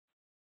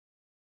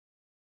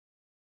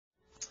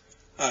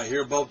Hi,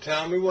 here at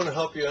BulbTown, we want to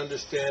help you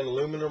understand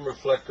aluminum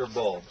reflector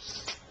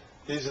bulbs.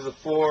 These are the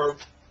four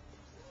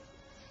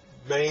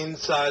main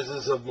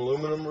sizes of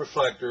aluminum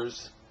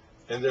reflectors,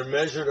 and they're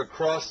measured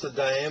across the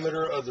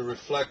diameter of the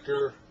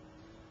reflector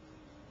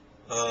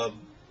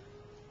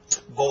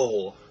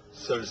bowl,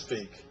 so to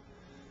speak.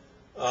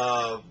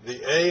 The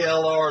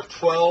ALR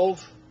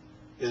 12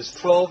 is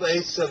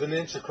 12/8 of an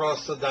inch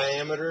across the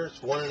diameter. It's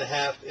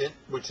 1.5 inch,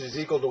 which is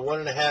equal to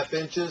 1.5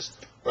 inches,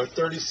 or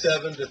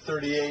 37 to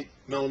 38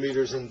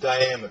 millimeters in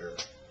diameter.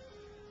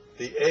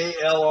 The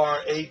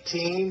ALR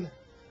 18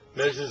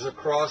 measures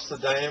across the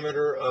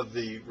diameter of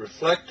the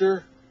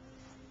reflector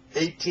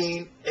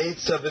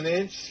 18/8 of an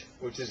inch,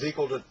 which is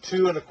equal to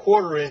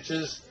 2.25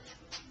 inches,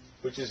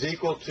 which is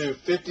equal to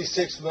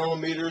 56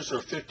 millimeters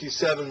or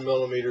 57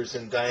 millimeters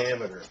in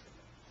diameter.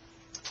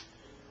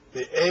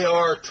 The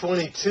AR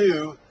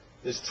 22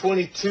 is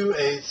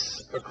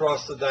 22/8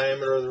 across the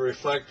diameter of the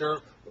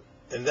reflector,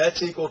 and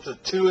that's equal to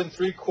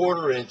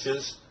 2.75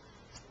 inches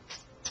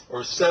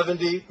or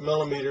 70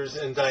 millimeters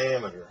in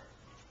diameter.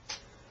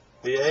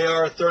 The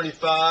AR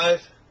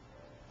 35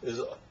 is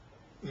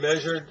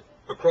measured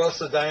across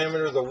the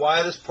diameter of the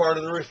widest part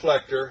of the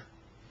reflector,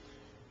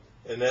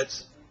 and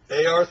that's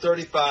AR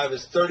 35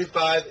 is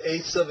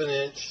 35/8 of an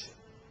inch,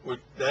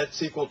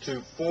 that's equal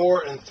to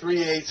 4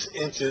 3/8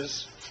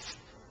 inches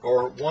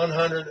or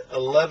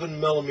 111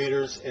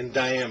 millimeters in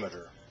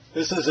diameter.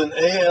 This is an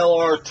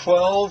ALR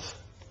 12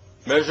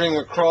 measuring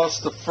across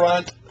the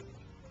front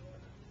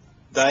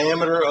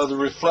diameter of the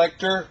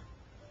reflector,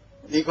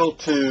 equal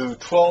to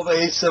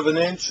 12/8 of an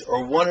inch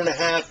or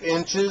 1.5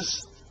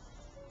 inches,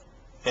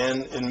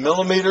 and in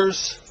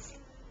millimeters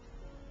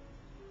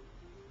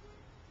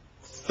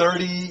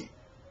 38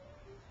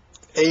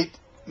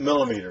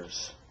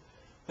 millimeters.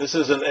 This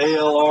is an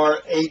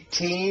ALR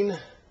 18,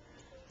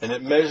 and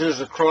it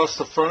measures across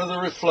the front of the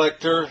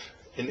reflector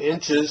in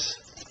inches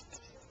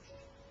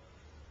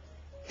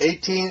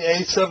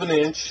 18/8 of an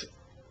inch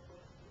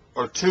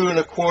or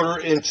 2.25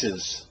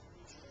 inches,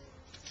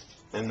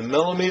 and the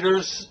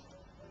millimeters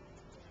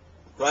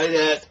right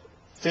at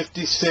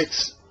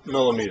 56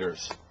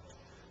 millimeters.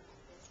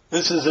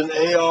 This is an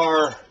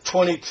AR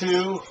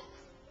 22,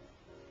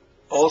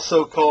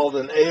 also called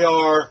an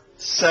AR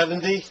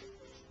 70,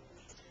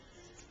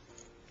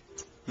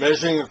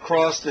 measuring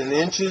across in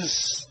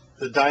inches.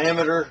 The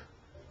diameter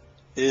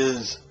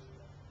is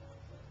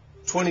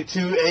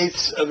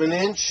 22/8 of an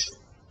inch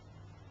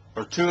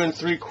or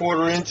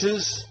 2.75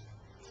 inches,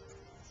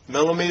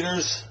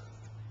 millimeters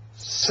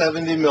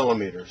 70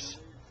 millimeters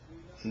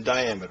in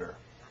diameter.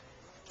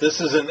 This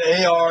is an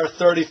AR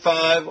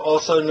 35,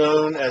 also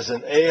known as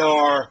an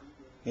AR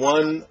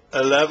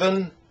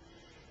 111.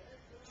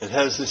 It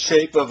has the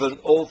shape of an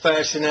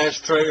old-fashioned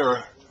ashtray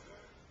or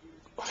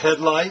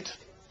headlight,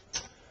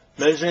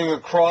 measuring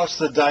across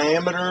the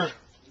diameter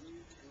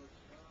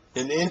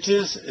in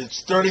inches.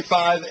 It's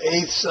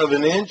 35/8 of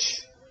an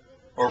inch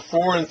or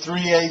 4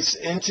 3/8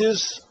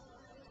 inches,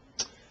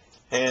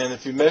 and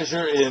if you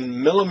measure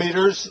in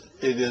millimeters,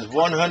 it is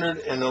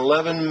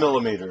 111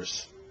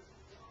 millimeters.